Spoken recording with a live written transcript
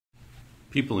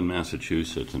People in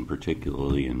Massachusetts, and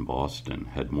particularly in Boston,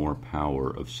 had more power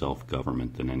of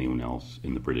self-government than anyone else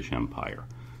in the British Empire.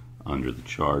 Under the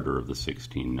charter of the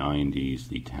 1690s,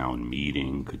 the town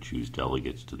meeting could choose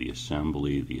delegates to the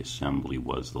assembly. The assembly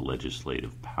was the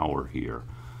legislative power here.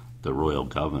 The royal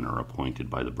governor appointed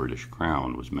by the British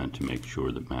Crown was meant to make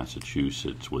sure that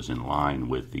Massachusetts was in line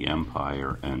with the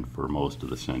empire, and for most of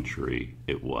the century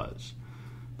it was.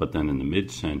 But then in the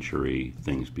mid-century,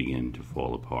 things begin to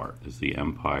fall apart as the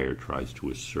empire tries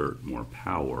to assert more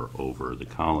power over the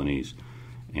colonies,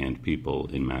 and people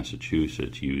in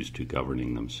Massachusetts, used to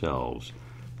governing themselves,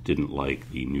 didn't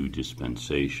like the new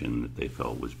dispensation that they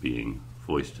felt was being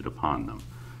foisted upon them.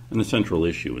 And the central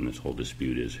issue in this whole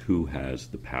dispute is who has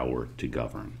the power to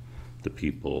govern: the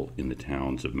people in the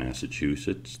towns of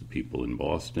Massachusetts, the people in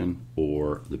Boston,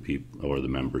 or the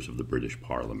members of the British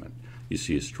Parliament. You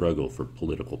see a struggle for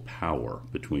political power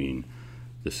between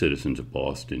the citizens of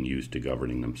Boston, used to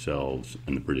governing themselves,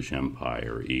 and the British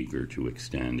Empire, eager to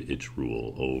extend its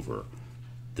rule over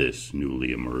this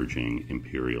newly emerging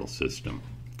imperial system.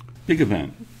 Big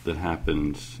event that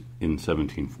happens in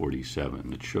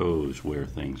 1747 that shows where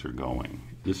things are going.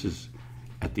 This is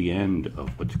at the end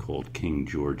of what's called King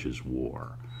George's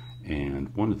War,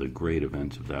 and one of the great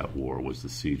events of that war was the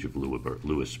siege of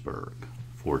Louisburg,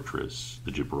 fortress,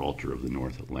 the Gibraltar of the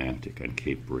North Atlantic on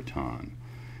Cape Breton.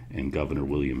 And Governor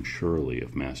William Shirley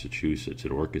of Massachusetts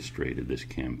had orchestrated this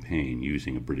campaign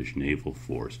using a British naval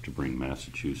force to bring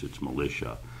Massachusetts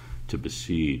militia to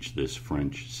besiege this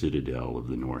French citadel of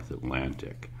the North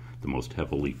Atlantic. The most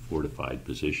heavily fortified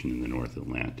position in the North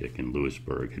Atlantic, and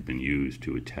Louisburg had been used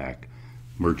to attack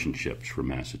merchant ships from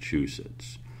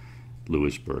Massachusetts.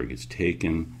 Louisburg is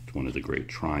taken. It's one of the great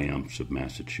triumphs of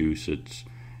Massachusetts.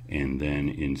 And then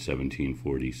in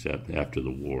 1747, after the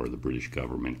war, the British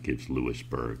government gives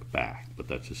Louisburg back. But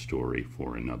that's a story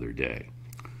for another day.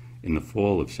 In the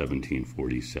fall of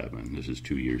 1747, this is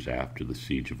 2 years after the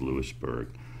siege of Louisburg,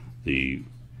 the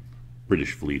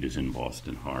British fleet is in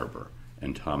Boston Harbor.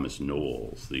 And Thomas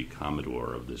Knowles, the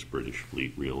commodore of this British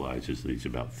fleet, realizes that he's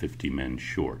about 50 men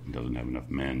short and doesn't have enough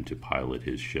men to pilot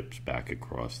his ships back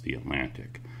across the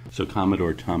Atlantic. So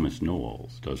Commodore Thomas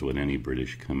Knowles does what any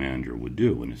British commander would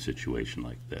do in a situation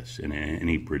like this, in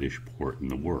any British port in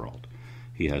the world.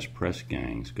 He has press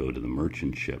gangs go to the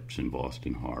merchant ships in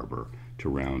Boston Harbor to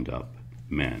round up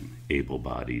men,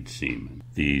 able-bodied seamen.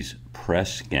 These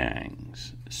press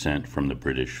gangs sent from the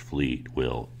British fleet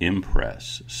will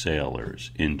impress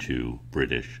sailors into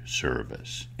British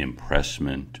service.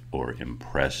 Impressment or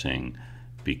impressing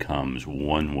becomes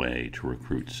one way to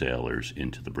recruit sailors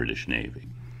into the British Navy.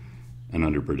 And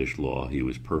under British law, he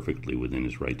was perfectly within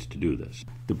his rights to do this.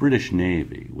 The British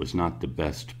Navy was not the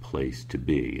best place to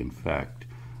be. In fact,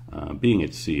 being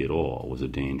at sea at all was a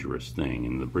dangerous thing,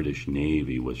 and the British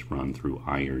Navy was run through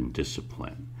iron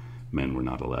discipline. Men were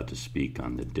not allowed to speak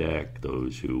on the deck.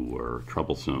 Those who were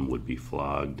troublesome would be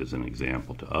flogged as an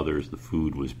example to others. The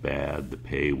food was bad. The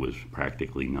pay was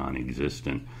practically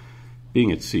non-existent.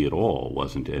 Being at sea at all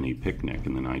wasn't any picnic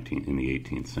in the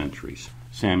 18th century.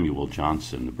 Samuel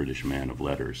Johnson, the British man of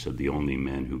letters, said the only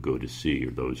men who go to sea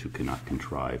are those who cannot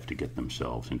contrive to get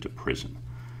themselves into prison.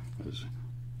 As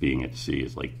being at sea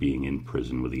is like being in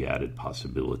prison with the added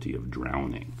possibility of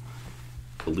drowning.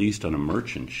 At least on a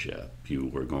merchant ship, you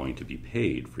were going to be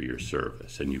paid for your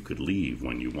service, and you could leave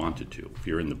when you wanted to. If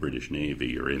you're in the British Navy,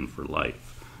 you're in for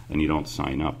life, and you don't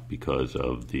sign up because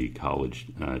of the college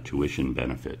tuition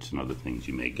benefits and other things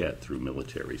you may get through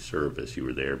military service. You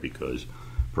were there because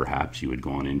perhaps you had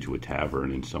gone into a tavern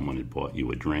and someone had bought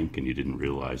you a drink and you didn't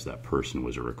realize that person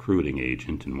was a recruiting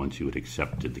agent, and once you had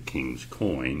accepted the king's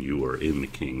coin, you were in the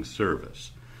king's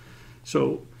service.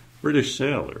 So British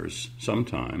sailors,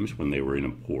 sometimes when they were in a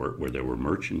port where there were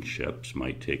merchant ships,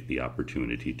 might take the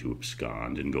opportunity to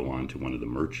abscond and go on to one of the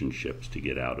merchant ships to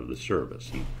get out of the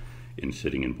service. And in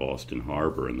sitting in Boston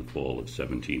Harbor in the fall of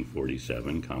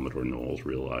 1747, Commodore Knowles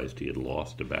realized he had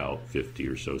lost about 50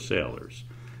 or so sailors.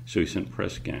 So he sent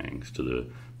press gangs to the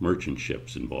merchant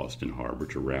ships in Boston Harbor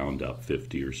to round up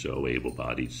 50 or so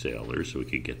able-bodied sailors so he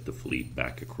could get the fleet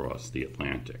back across the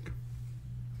Atlantic.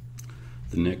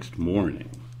 The next morning,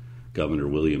 Governor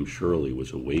William Shirley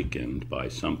was awakened by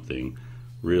something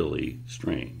really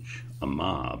strange, a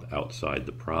mob outside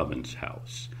the Province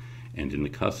House. And in the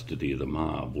custody of the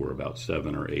mob were about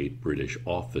 7 or 8 British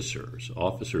officers.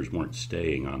 Officers weren't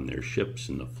staying on their ships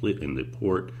in the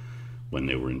port. When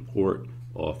they were in port,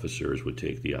 officers would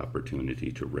take the opportunity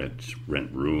to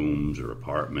rent rooms or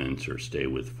apartments or stay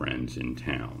with friends in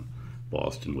town.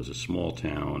 Boston was a small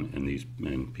town, and these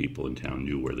people in town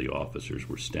knew where the officers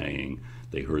were staying.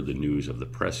 They heard the news of the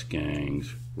press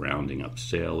gangs rounding up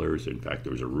sailors. In fact,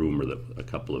 there was a rumor that a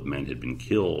couple of men had been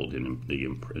killed in the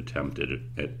attempt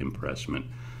at impressment.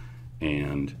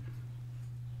 And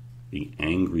the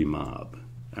angry mob,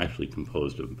 actually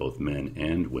composed of both men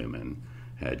and women,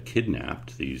 had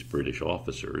kidnapped these British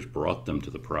officers, brought them to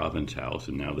the Province House,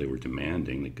 and now they were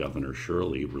demanding that Governor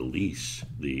Shirley release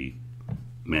the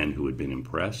men who had been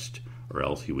impressed, or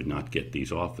else he would not get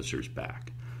these officers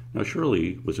back. Now,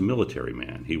 Shirley was a military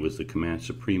man. He was the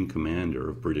supreme commander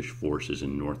of British forces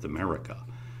in North America.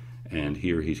 And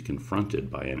here he's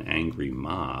confronted by an angry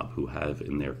mob who have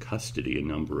in their custody a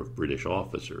number of British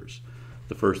officers.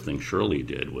 The first thing Shirley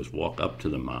did was walk up to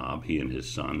the mob, he and his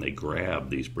son. They grabbed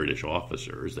these British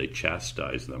officers. They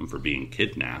chastised them for being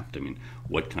kidnapped. I mean,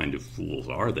 what kind of fools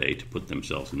are they to put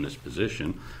themselves in this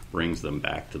position? Brings them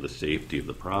back to the safety of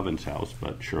the Province House,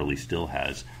 but Shirley still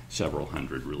has several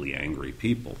hundred really angry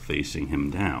people facing him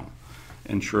down.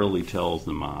 And Shirley tells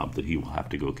the mob that he will have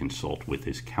to go consult with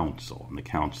his council. And the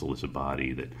council is a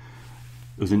body that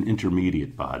it was an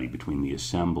intermediate body between the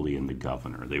assembly and the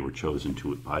governor. They were chosen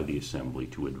by the assembly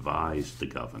to advise the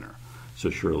governor. So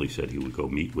Shirley said he would go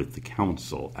meet with the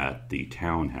council at the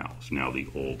townhouse, now the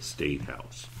old State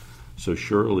House. So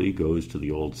Shirley goes to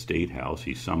the old State House.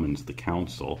 He summons the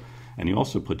council, and he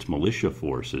also puts militia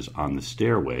forces on the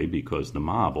stairway because the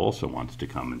mob also wants to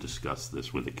come and discuss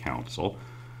this with the council.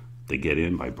 They get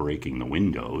in by breaking the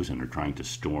windows and are trying to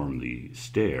storm the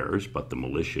stairs, but the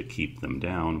militia keep them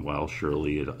down while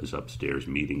Shirley is upstairs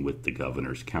meeting with the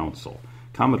governor's council.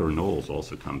 Commodore Knowles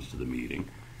also comes to the meeting,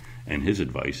 and his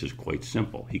advice is quite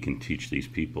simple. He can teach these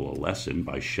people a lesson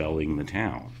by shelling the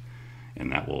town, and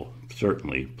that will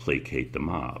certainly placate the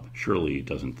mob. Shirley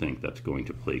doesn't think that's going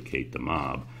to placate the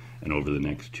mob, and over the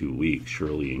next 2 weeks,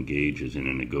 Shirley engages in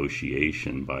a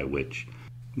negotiation by which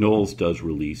Knowles does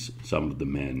release some of the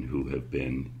men who have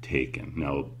been taken.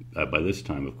 Now, by this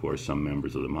time, of course, some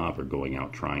members of the mob are going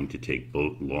out trying to take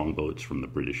longboats from the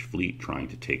British fleet, trying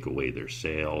to take away their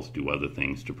sails, do other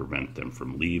things to prevent them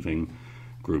from leaving.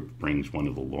 Group brings one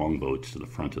of the longboats to the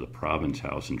front of the Province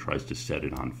House and tries to set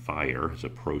it on fire as a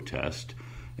protest.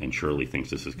 And Shirley thinks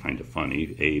this is kind of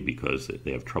funny, A, because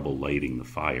they have trouble lighting the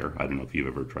fire. I don't know if you've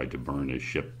ever tried to burn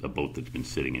a boat that's been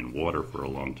sitting in water for a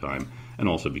long time, and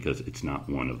also because it's not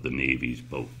one of the Navy's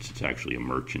boats. It's actually a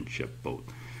merchant ship boat.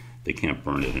 They can't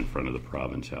burn it in front of the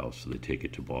Province House, so they take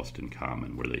it to Boston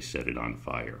Common, where they set it on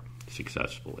fire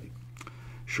successfully.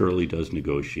 Shirley does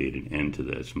negotiate an end to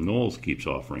this. Knowles keeps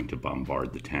offering to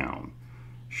bombard the town.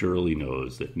 Shirley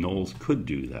knows that Knowles could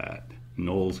do that.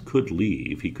 Knowles could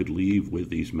leave. He could leave with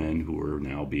these men who are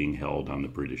now being held on the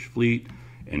British fleet,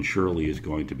 and Shirley is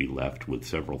going to be left with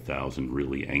several thousand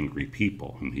really angry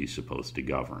people whom he's supposed to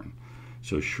govern.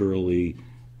 So Shirley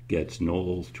gets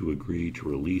Knowles to agree to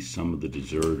release some of the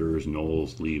deserters.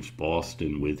 Knowles leaves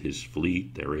Boston with his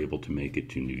fleet. They're able to make it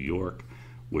to New York,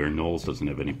 where Knowles doesn't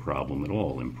have any problem at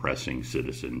all impressing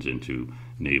citizens into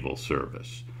naval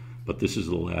service. But this is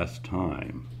the last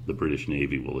time the British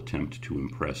Navy will attempt to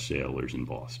impress sailors in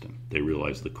Boston. They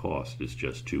realize the cost is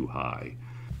just too high.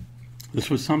 This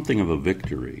was something of a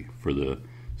victory for the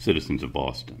citizens of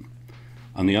Boston.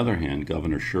 On the other hand,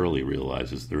 Governor Shirley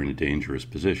realizes they're in a dangerous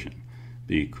position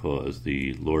because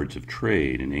the Lords of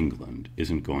Trade in England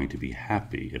isn't going to be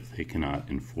happy if they cannot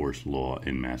enforce law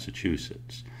in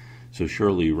Massachusetts. So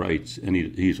Shirley writes, and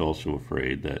he's also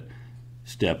afraid that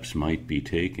steps might be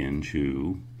taken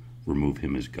to remove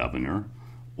him as governor,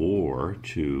 or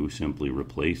to simply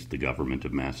replace the government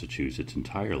of Massachusetts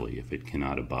entirely if it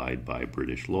cannot abide by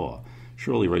British law.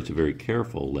 Shirley writes a very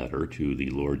careful letter to the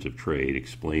Lords of Trade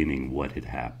explaining what had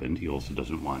happened. He also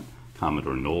doesn't want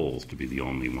Commodore Knowles to be the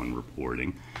only one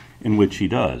reporting, in which he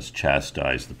does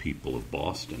chastise the people of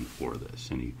Boston for this,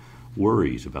 and he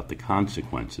worries about the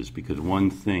consequences, because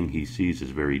one thing he sees as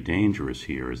very dangerous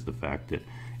here is the fact that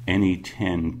any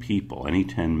 10 people, any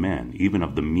 10 men, even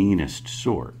of the meanest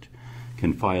sort,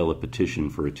 can file a petition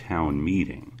for a town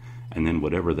meeting, and then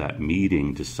whatever that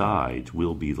meeting decides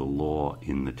will be the law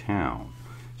in the town.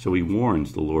 So he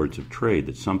warns the Lords of Trade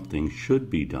that something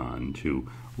should be done to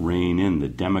rein in the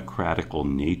democratical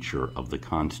nature of the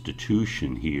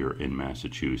Constitution here in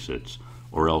Massachusetts,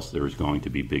 or else there is going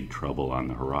to be big trouble on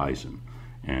the horizon,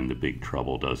 and the big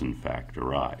trouble does in fact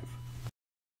arrive.